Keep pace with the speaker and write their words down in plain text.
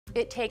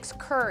It takes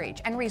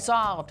courage and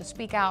resolve to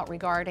speak out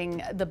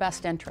regarding the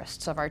best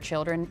interests of our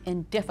children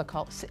in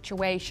difficult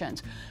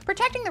situations.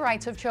 Protecting the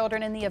rights of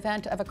children in the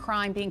event of a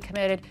crime being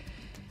committed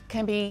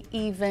can be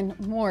even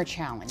more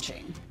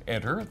challenging.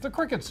 Enter the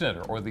Cricket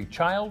Center, or the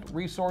Child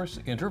Resource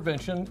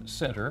Intervention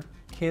Center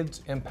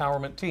Kids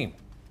Empowerment Team.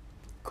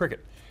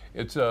 Cricket.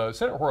 It's a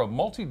center where a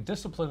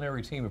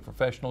multidisciplinary team of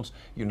professionals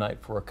unite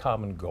for a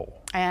common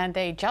goal. And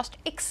they just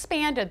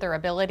expanded their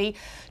ability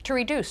to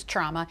reduce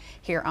trauma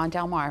here on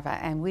Delmarva.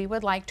 And we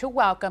would like to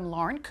welcome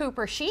Lauren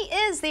Cooper. She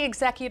is the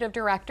executive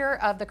director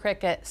of the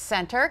Cricket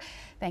Center.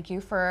 Thank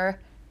you for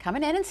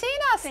coming in and seeing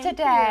us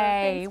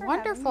today.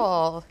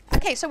 Wonderful.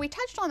 Okay, so we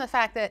touched on the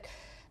fact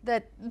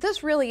that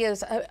this really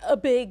is a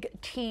big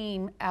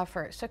team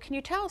effort. So can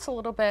you tell us a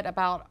little bit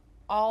about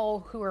all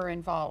who are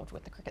involved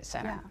with the Cricket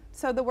Center? Yeah.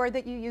 So the word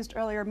that you used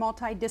earlier,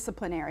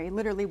 multidisciplinary,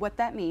 literally what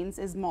that means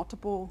is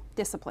multiple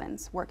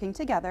disciplines working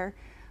together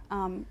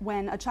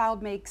when a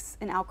child makes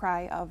an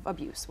outcry of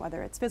abuse,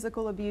 whether it's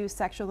physical abuse,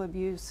 sexual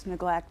abuse,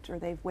 neglect, or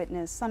they've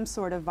witnessed some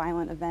sort of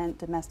violent event,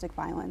 domestic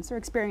violence, or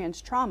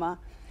experienced trauma.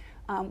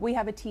 We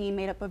have a team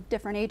made up of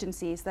different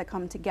agencies that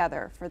come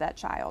together for that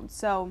child.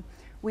 So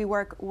we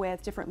work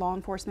with different law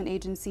enforcement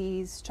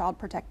agencies, child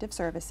protective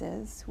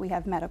services. We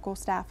have medical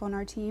staff on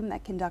our team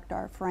that conduct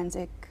our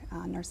forensic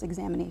nurse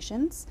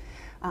examinations.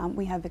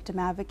 We have victim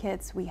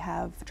advocates. We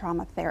have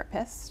trauma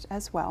therapists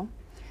as well.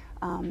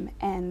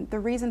 And the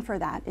reason for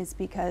that is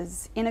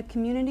because in a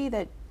community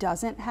that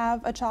doesn't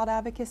have a child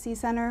advocacy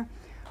center,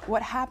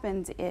 what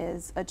happens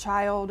is a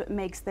child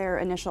makes their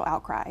initial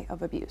outcry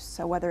of abuse.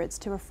 So whether it's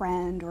to a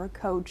friend or a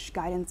coach,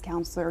 guidance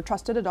counselor, or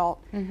trusted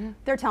adult,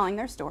 they're telling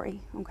their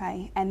story,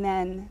 okay? And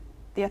then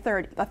the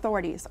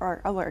authorities are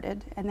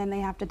alerted, and then they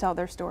have to tell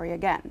their story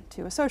again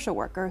to a social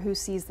worker who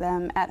sees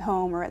them at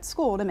home or at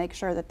school to make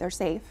sure that they're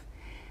safe.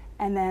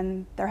 And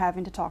then they're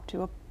having to talk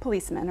to a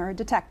policeman or a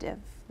detective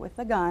with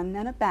a gun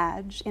and a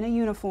badge in a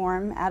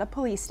uniform at a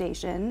police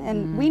station.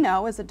 And we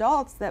know as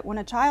adults that when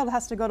a child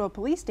has to go to a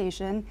police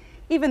station,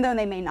 even though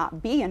they may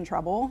not be in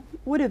trouble,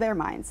 what do their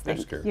minds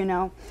think, you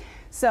know?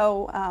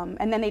 So,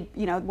 and then they,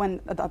 you know, when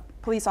the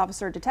police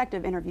officer or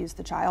detective interviews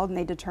the child and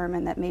they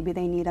determine that maybe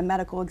they need a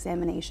medical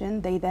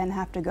examination, they then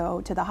have to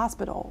go to the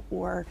hospital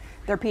or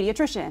their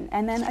pediatrician.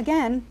 And then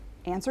again,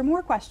 answer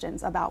more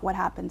questions about what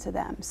happened to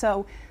them.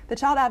 So the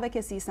Child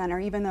Advocacy Center,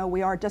 even though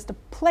we are just a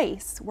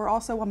place, we're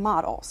also a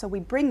model. So we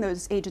bring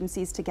those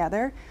agencies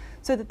together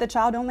so that the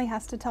child only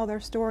has to tell their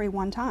story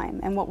one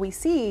time. And what we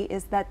see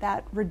is that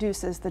that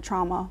reduces the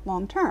trauma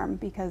long term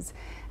because,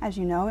 as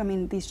you know, I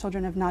mean, these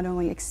children have not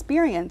only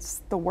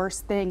experienced the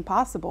worst thing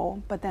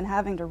possible, but then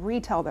having to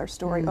retell their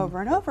story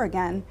over and over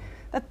again.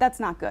 That's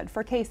not good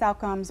for case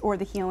outcomes or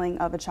the healing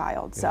of a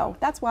child. So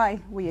that's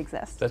why we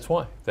exist. That's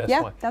why. That's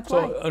why. That's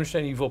so why. I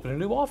understand you've opened a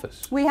new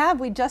office. We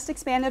have. We just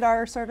expanded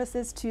our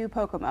services to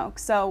Pocomoke.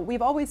 So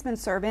we've always been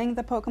serving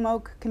the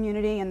Pocomoke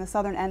community in the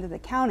southern end of the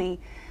county.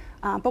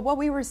 But what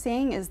we were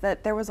seeing is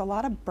that there was a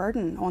lot of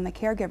burden on the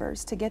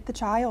caregivers to get the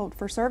child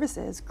for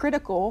services,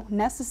 critical,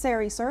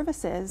 necessary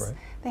services. Right.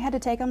 They had to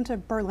take them to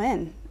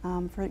Berlin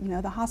for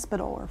the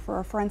hospital or for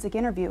a forensic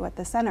interview at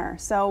the center.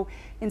 So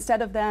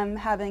instead of them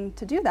having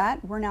to do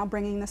that, we're now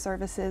bringing the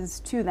services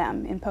to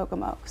them in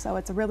Pocomoke. So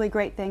it's a really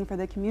great thing for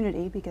the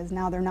community because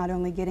now they're not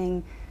only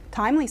getting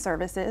timely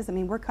services. I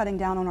mean, we're cutting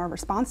down on our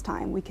response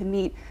time. We can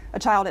meet a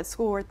child at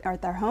school or at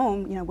their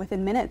home,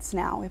 within minutes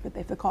now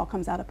if the call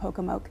comes out of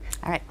Pocomoke.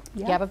 All right,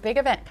 you have a big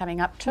event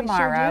coming up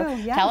tomorrow. We sure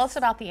do, yes. Tell us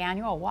about the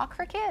annual Walk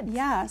for Kids.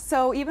 Yeah,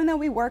 so even though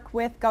we work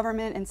with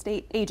government and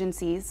state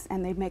agencies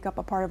and they make up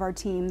a part of our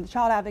team, the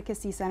Child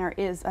Advocacy Center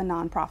is a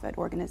nonprofit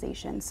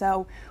organization.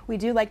 So we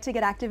do like to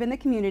get active in the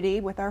community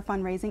with our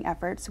fundraising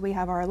efforts. We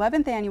have our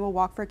 11th annual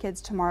Walk for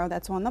Kids tomorrow.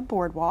 That's on the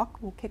boardwalk.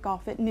 We'll kick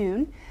off at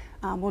noon.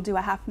 We'll do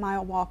a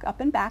half-mile walk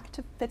up and back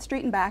to Fifth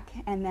Street and back,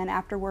 and then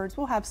afterwards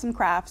we'll have some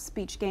crafts,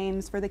 beach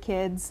games for the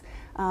kids,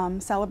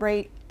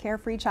 celebrate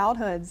carefree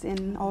childhoods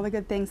and all the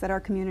good things that our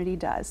community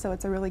does. So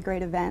it's a really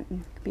great event. You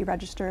can be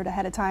registered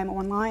ahead of time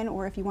online,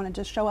 or if you want to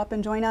just show up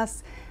and join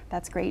us,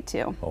 that's great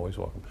too. Always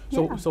welcome.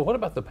 So what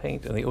about the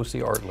paint and the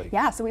OC Art League?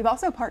 Yeah, so we've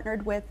also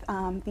partnered with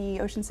the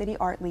Ocean City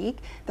Art League.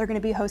 They're going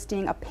to be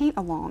hosting a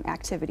paint-along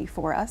activity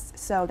for us.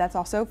 So that's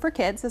also for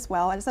kids as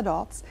well as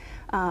adults.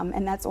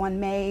 And that's on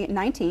May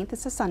 19th.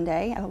 It's a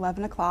Sunday at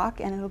 11 o'clock,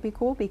 and it'll be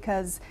cool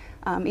because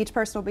each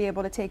person will be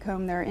able to take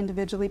home their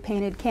individually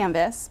painted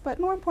canvas. But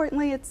more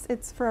importantly,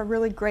 it's for a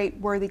really great,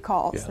 worthy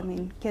cause. Yeah. I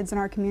mean, kids in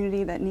our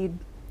community that need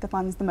the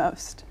funds the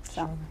most.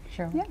 So,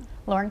 Sure. Yeah.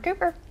 Lauren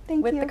Cooper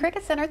Thank with you. the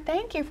Cricket Center.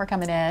 Thank you for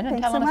coming in and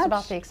Thanks telling so us much.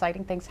 about the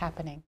exciting things happening.